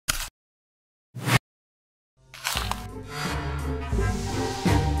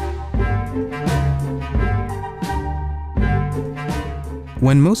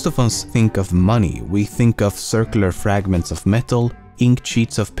When most of us think of money, we think of circular fragments of metal, inked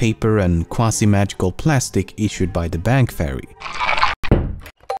sheets of paper, and quasi-magical plastic issued by the bank fairy.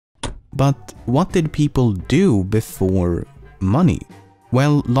 But what did people do before money?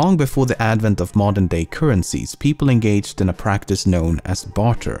 Well, long before the advent of modern-day currencies, people engaged in a practice known as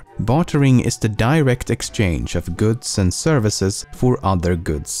barter. Bartering is the direct exchange of goods and services for other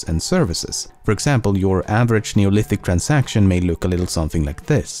goods and services. For example, your average Neolithic transaction may look a little something like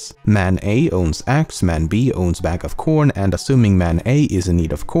this. Man A owns axe, man B owns bag of corn, and assuming man A is in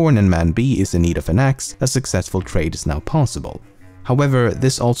need of corn and man B is in need of an axe, a successful trade is now possible. However,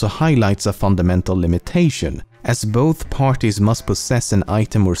 this also highlights a fundamental limitation. As both parties must possess an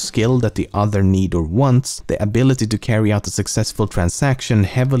item or skill that the other needs or wants, the ability to carry out a successful transaction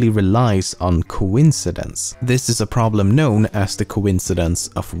heavily relies on coincidence. This is a problem known as the coincidence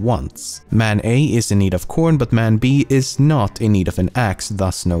of wants. Man A is in need of corn, but man B is not in need of an axe,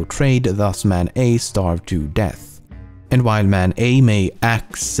 thus no trade, thus man A starved to death. And while man A may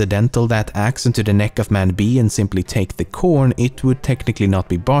accidental that axe into the neck of man B and simply take the corn, it would technically not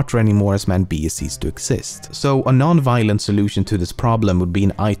be barter anymore as man B ceased to exist. So a non-violent solution to this problem would be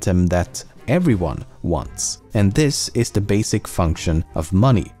an item that everyone wants. And this is the basic function of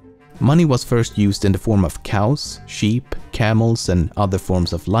money. Money was first used in the form of cows, sheep, camels, and other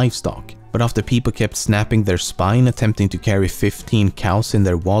forms of livestock. But after people kept snapping their spine attempting to carry 15 cows in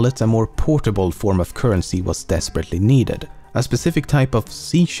their wallet, a more portable form of currency was desperately needed. A specific type of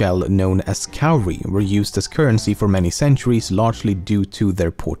seashell known as cowrie were used as currency for many centuries, largely due to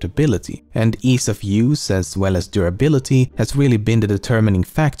their portability. And ease of use as well as durability has really been the determining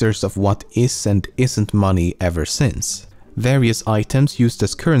factors of what is and isn't money ever since. Various items used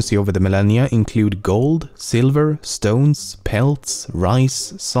as currency over the millennia include gold, silver, stones, pelts,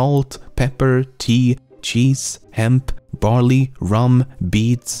 rice, salt, pepper, tea, cheese, hemp, barley, rum,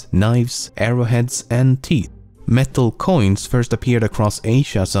 beads, knives, arrowheads, and teeth. Metal coins first appeared across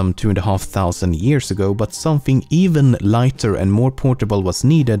Asia some 2,500 years ago, but something even lighter and more portable was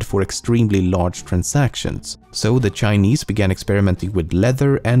needed for extremely large transactions. So the Chinese began experimenting with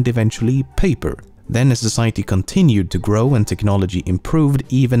leather and eventually paper. Then as society continued to grow and technology improved,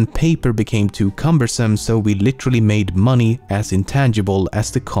 even paper became too cumbersome, so we literally made money as intangible as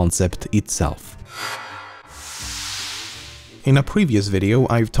the concept itself. In a previous video,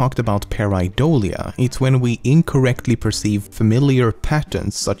 I've talked about pareidolia. It's when we incorrectly perceive familiar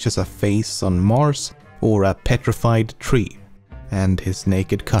patterns such as a face on Mars or a petrified tree. And his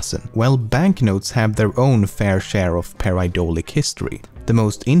naked cousin. Well, banknotes have their own fair share of pareidolic history. The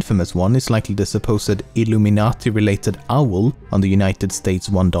most infamous one is likely the supposed Illuminati-related owl on the United States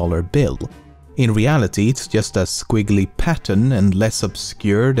 $1 bill. In reality, it's just a squiggly pattern, and less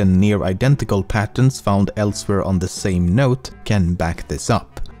obscured and near-identical patterns found elsewhere on the same note can back this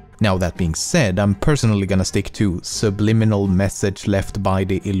up. Now that being said, I'm personally gonna stick to subliminal message left by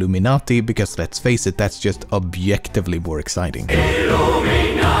the Illuminati because let's face it, that's just objectively more exciting.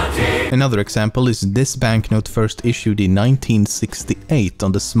 Illuminati. Another example is this banknote first issued in 1968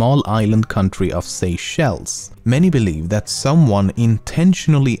 on the small island country of Seychelles. Many believe that someone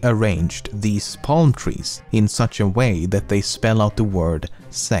intentionally arranged these palm trees in such a way that they spell out the word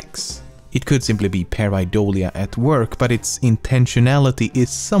sex. It could simply be pareidolia at work, but its intentionality is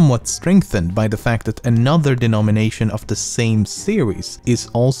somewhat strengthened by the fact that another denomination of the same series is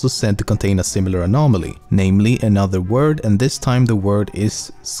also said to contain a similar anomaly, namely another word, and this time the word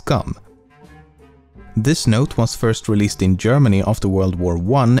is scum. This note was first released in Germany after World War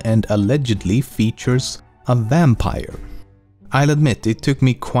I and allegedly features a vampire. I'll admit it took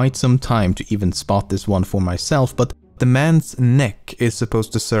me quite some time to even spot this one for myself, but the man's neck is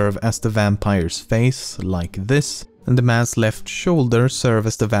supposed to serve as the vampire's face, like this, and the man's left shoulder serve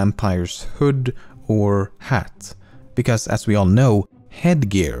as the vampire's hood or hat. Because as we all know,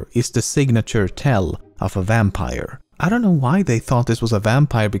 headgear is the signature tell of a vampire. I don't know why they thought this was a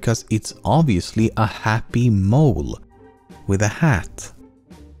vampire because it's obviously a happy mole with a hat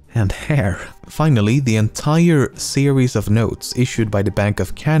and hair. Finally, the entire series of notes issued by the Bank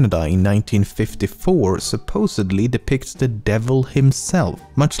of Canada in 1954 supposedly depicts the devil himself.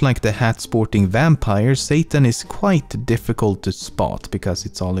 Much like the hat-sporting vampire, Satan is quite difficult to spot because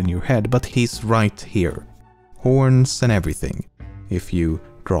it's all in your head, but he's right here. Horns and everything, if you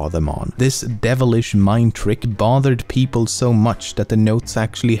draw them on. This devilish mind trick bothered people so much that the notes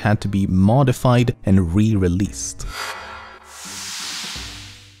actually had to be modified and re-released.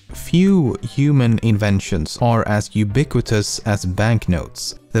 Few human inventions are as ubiquitous as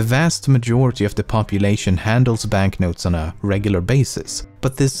banknotes. The vast majority of the population handles banknotes on a regular basis,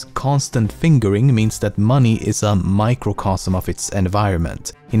 but this constant fingering means that money is a microcosm of its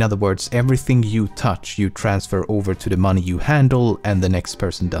environment. In other words, everything you touch, you transfer over to the money you handle, and the next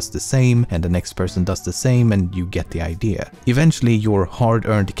person does the same, and the next person does the same, and you get the idea. Eventually, your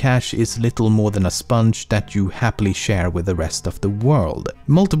hard-earned cash is little more than a sponge that you happily share with the rest of the world.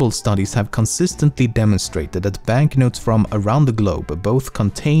 Multiple studies have consistently demonstrated that banknotes from around the globe both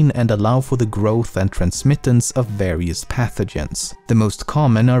contain and allow for the growth and transmittance of various pathogens. The most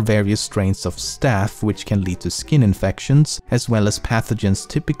common are various strains of staph, which can lead to skin infections, as well as pathogens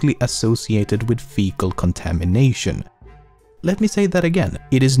typically associated with fecal contamination. Let me say that again.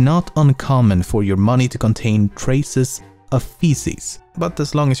 It is not uncommon for your money to contain traces of feces, but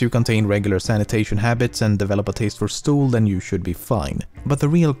as long as you contain regular sanitation habits and develop a taste for stool, then you should be fine. But the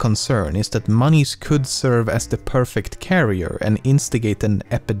real concern is that monies could serve as the perfect carrier and instigate an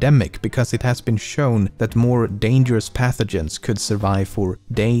epidemic, because it has been shown that more dangerous pathogens could survive for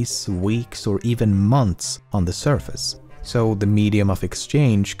days, weeks, or even months on the surface. So the medium of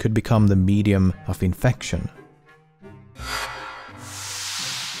exchange could become the medium of infection.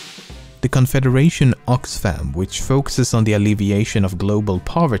 The Confederation Oxfam, which focuses on the alleviation of global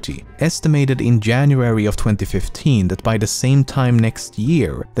poverty, estimated in January of 2015 that by the same time next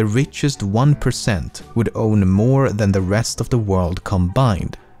year, the richest 1% would own more than the rest of the world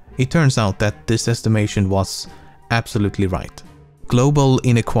combined. It turns out that this estimation was absolutely right. Global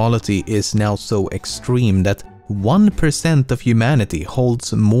inequality is now so extreme that 1% of humanity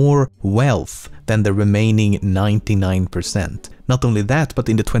holds more wealth than the remaining 99%. Not only that, but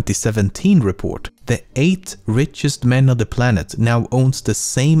in the 2017 report, the 8 richest men on the planet now owns the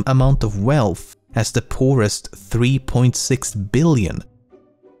same amount of wealth as the poorest 3.6 billion.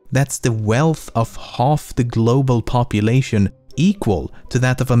 That's the wealth of half the global population, equal to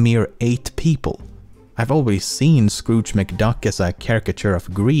that of a mere 8 people. I've always seen Scrooge McDuck as a caricature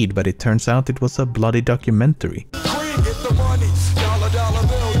of greed, but it turns out it was a bloody documentary.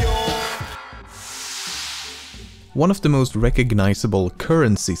 One of the most recognizable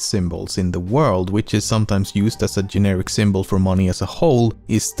currency symbols in the world, which is sometimes used as a generic symbol for money as a whole,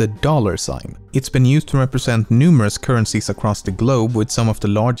 is the dollar sign. It's been used to represent numerous currencies across the globe, with some of the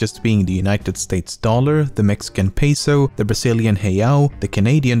largest being the United States dollar, the Mexican peso, the Brazilian real, the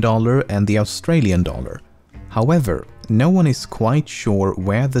Canadian dollar, and the Australian dollar. However, no one is quite sure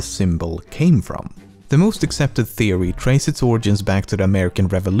where the symbol came from. The most accepted theory traces its origins back to the American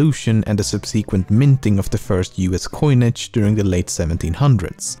Revolution and the subsequent minting of the first US coinage during the late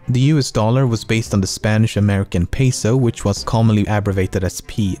 1700s. The US dollar was based on the Spanish-American peso, which was commonly abbreviated as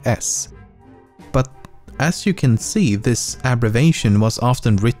PS. But as you can see, this abbreviation was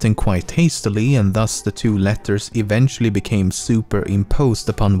often written quite hastily, and thus the two letters eventually became superimposed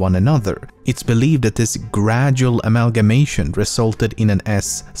upon one another. It's believed that this gradual amalgamation resulted in an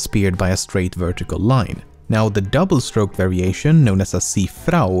S speared by a straight vertical line. Now, the double-stroke variation, known as a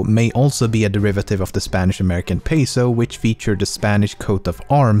cifrao, may also be a derivative of the Spanish-American peso, which featured the Spanish coat of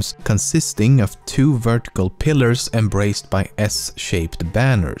arms consisting of 2 vertical pillars embraced by S-shaped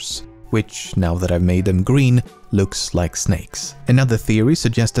banners, which, now that I've made them green, looks like snakes. Another theory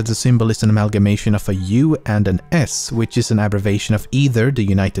suggests that the symbol is an amalgamation of a U and an S, which is an abbreviation of either the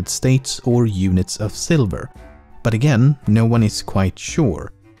United States or units of silver. But again, no one is quite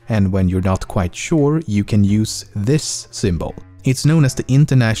sure, and when you're not quite sure, you can use this symbol. It's known as the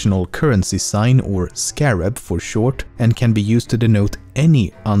International Currency Sign, or SCARAB for short, and can be used to denote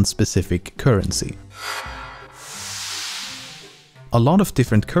any unspecific currency. A lot of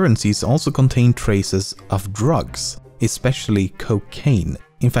different currencies also contain traces of drugs, especially cocaine.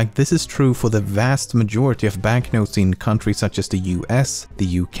 In fact, this is true for the vast majority of banknotes in countries such as the US,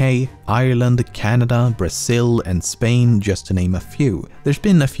 the UK, Ireland, Canada, Brazil, and Spain, just to name a few. There's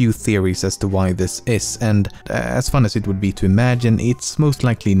been a few theories as to why this is, and as fun as it would be to imagine, it's most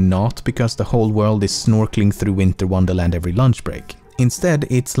likely not because the whole world is snorkeling through Winter Wonderland every lunch break. Instead,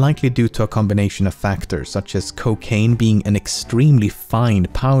 it's likely due to a combination of factors, such as cocaine being an extremely fine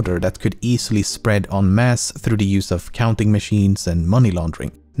powder that could easily spread en masse through the use of counting machines and money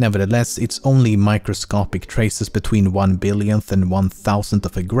laundering. Nevertheless, it's only microscopic traces between 1/1000th and 1,000th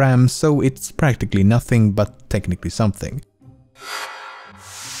of a gram, so it's practically nothing, but technically something.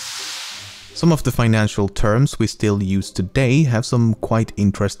 Some of the financial terms we still use today have some quite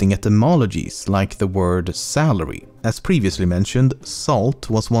interesting etymologies, like the word salary. As previously mentioned, salt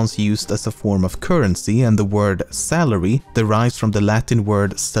was once used as a form of currency, and the word salary derives from the Latin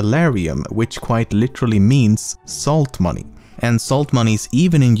word salarium, which quite literally means salt money. And salt money is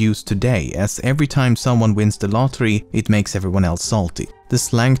even in use today, as every time someone wins the lottery, it makes everyone else salty. The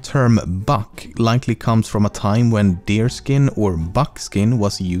slang term buck likely comes from a time when deerskin or buckskin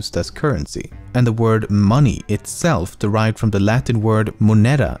was used as currency. And the word money itself derived from the Latin word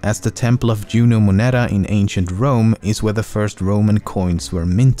moneta, as the temple of Juno Moneta in ancient Rome is where the first Roman coins were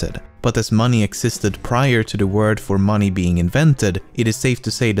minted. But as money existed prior to the word for money being invented, it is safe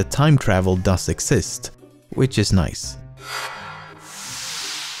to say that time travel does exist, which is nice.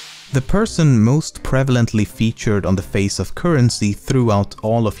 The person most prevalently featured on the face of currency throughout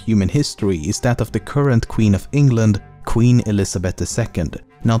all of human history is that of the current Queen of England, Queen Elizabeth II.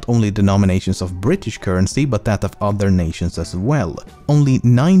 Not only denominations of British currency, but that of other nations as well. Only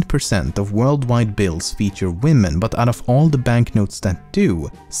 9% of worldwide bills feature women, but out of all the banknotes that do,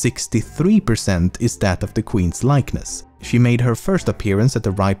 63% is that of the Queen's likeness. She made her first appearance at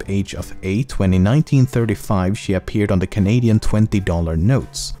the ripe age of 8 when in 1935 she appeared on the Canadian $20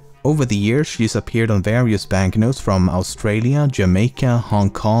 notes. Over the years, she's appeared on various banknotes from Australia, Jamaica, Hong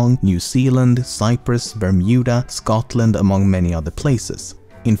Kong, New Zealand, Cyprus, Bermuda, Scotland, among many other places.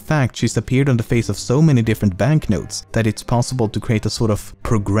 In fact, she's appeared on the face of so many different banknotes that it's possible to create a sort of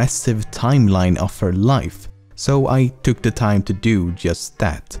progressive timeline of her life. So I took the time to do just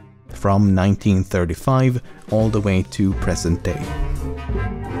that, from 1935 all the way to present day.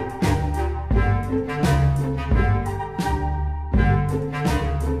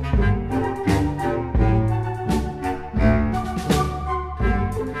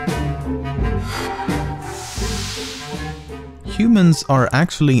 Humans are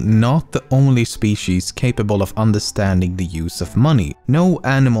actually not the only species capable of understanding the use of money. No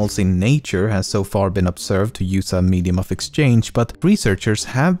animals in nature has so far been observed to use a medium of exchange, but researchers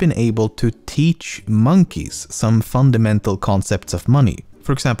have been able to teach monkeys some fundamental concepts of money.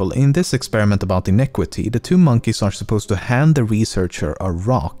 For example, in this experiment about inequity, the two monkeys are supposed to hand the researcher a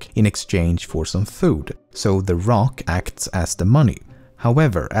rock in exchange for some food, so the rock acts as the money.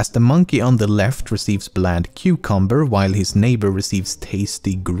 However, as the monkey on the left receives bland cucumber while his neighbor receives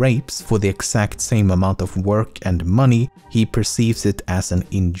tasty grapes for the exact same amount of work and money, he perceives it as an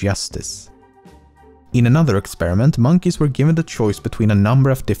injustice. In another experiment, monkeys were given the choice between a number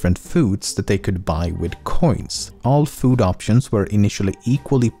of different foods that they could buy with coins. All food options were initially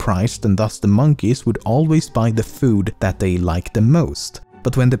equally priced, and thus the monkeys would always buy the food that they liked the most.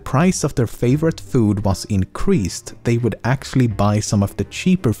 But when the price of their favorite food was increased, they would actually buy some of the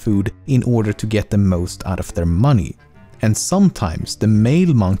cheaper food in order to get the most out of their money. And sometimes the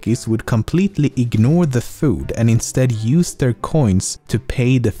male monkeys would completely ignore the food and instead use their coins to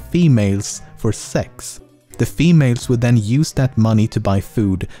pay the females for sex. The females would then use that money to buy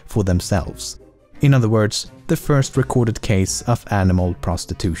food for themselves. In other words, the first recorded case of animal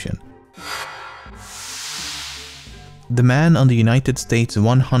prostitution. The man on the United States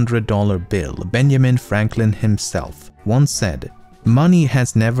 $100 bill, Benjamin Franklin himself, once said, "Money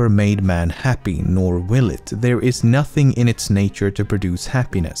has never made man happy, nor will it. There is nothing in its nature to produce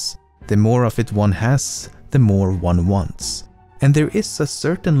happiness. The more of it one has, the more one wants." And there is a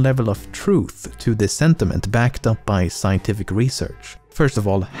certain level of truth to this sentiment backed up by scientific research. First of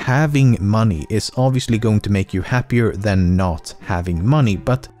all, having money is obviously going to make you happier than not having money,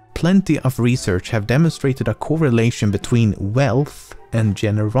 but plenty of research have demonstrated a correlation between wealth and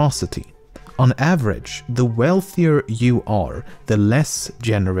generosity. On average, the wealthier you are, the less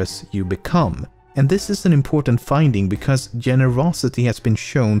generous you become. And this is an important finding because generosity has been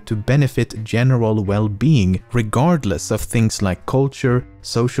shown to benefit general well-being regardless of things like culture,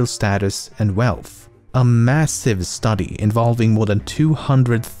 social status, and wealth. A massive study involving more than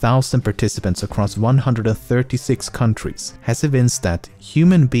 200,000 participants across 136 countries has evinced that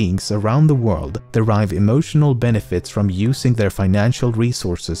human beings around the world derive emotional benefits from using their financial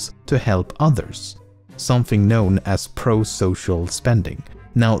resources to help others, something known as pro-social spending.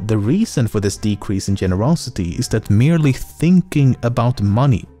 Now, the reason for this decrease in generosity is that merely thinking about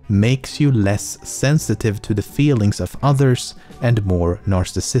money makes you less sensitive to the feelings of others and more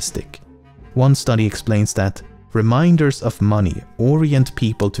narcissistic. One study explains that reminders of money orient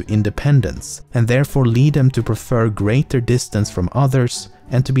people to independence and therefore lead them to prefer greater distance from others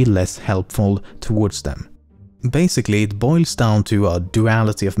and to be less helpful towards them. Basically, it boils down to a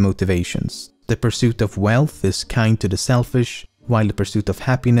duality of motivations. The pursuit of wealth is kind to the selfish, while the pursuit of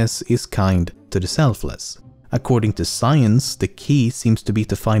happiness is kind to the selfless. According to science, the key seems to be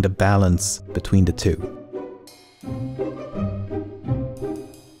to find a balance between the two.